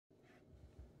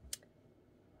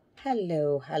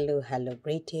Hello,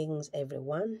 greetings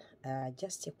everyone.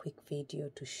 Just a quick video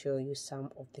to show you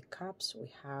some of the cups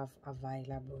we have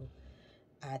available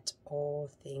at All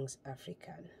Things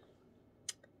African.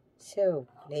 So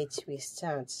let's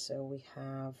start. So we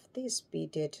have these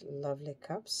beaded lovely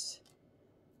cups,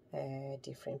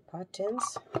 different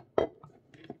patterns.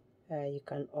 You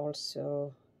can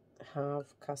also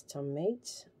have custom made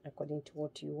according to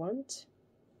what you want.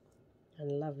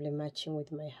 And lovely, matching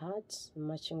with my hat,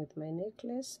 matching with my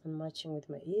necklace, and matching with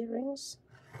my earrings.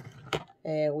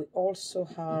 We also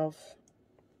have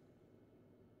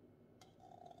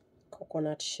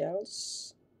coconut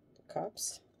shells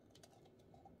cups,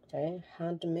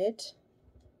 handmade,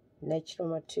 natural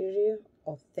material,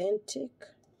 authentic,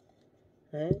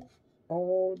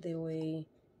 all the way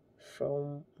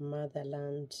from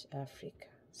motherland Africa.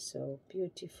 So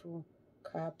beautiful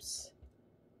cups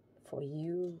for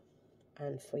you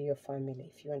and for your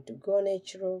family. If you want to go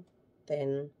natural,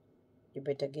 then you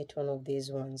better get one of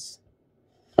these ones.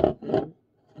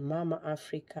 Mama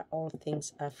Africa, all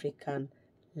things African,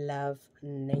 love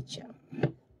nature,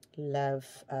 love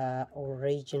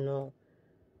original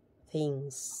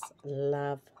things,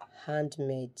 love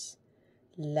handmade,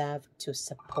 love to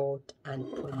support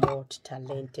and promote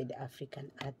talented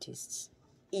African artists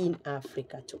in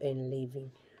Africa to earn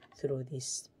living through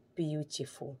this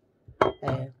beautiful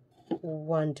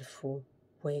wonderful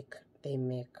work they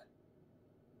make.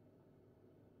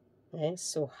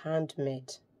 So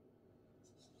handmade.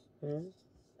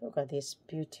 Look at this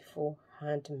beautiful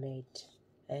handmade,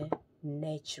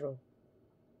 natural.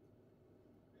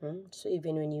 So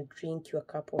even when you drink your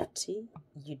cup of tea,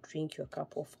 you drink your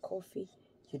cup of coffee,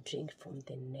 you drink from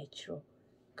the natural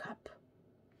cup.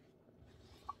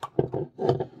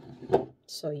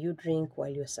 So you drink while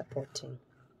you're supporting.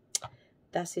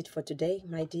 That's it for today,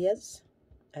 my dears.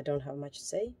 I don't have much to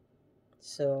say.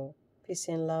 So peace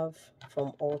and love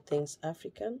from All Things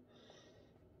African.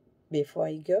 Before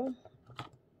I go,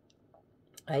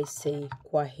 I say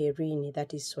kwaherini,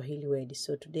 that is Swahili word.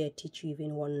 So today I teach you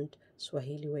even one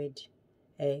Swahili word.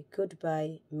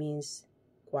 Goodbye means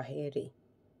kwaheri.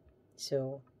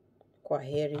 So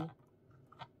kwaheri,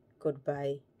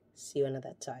 goodbye, see you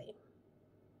another time.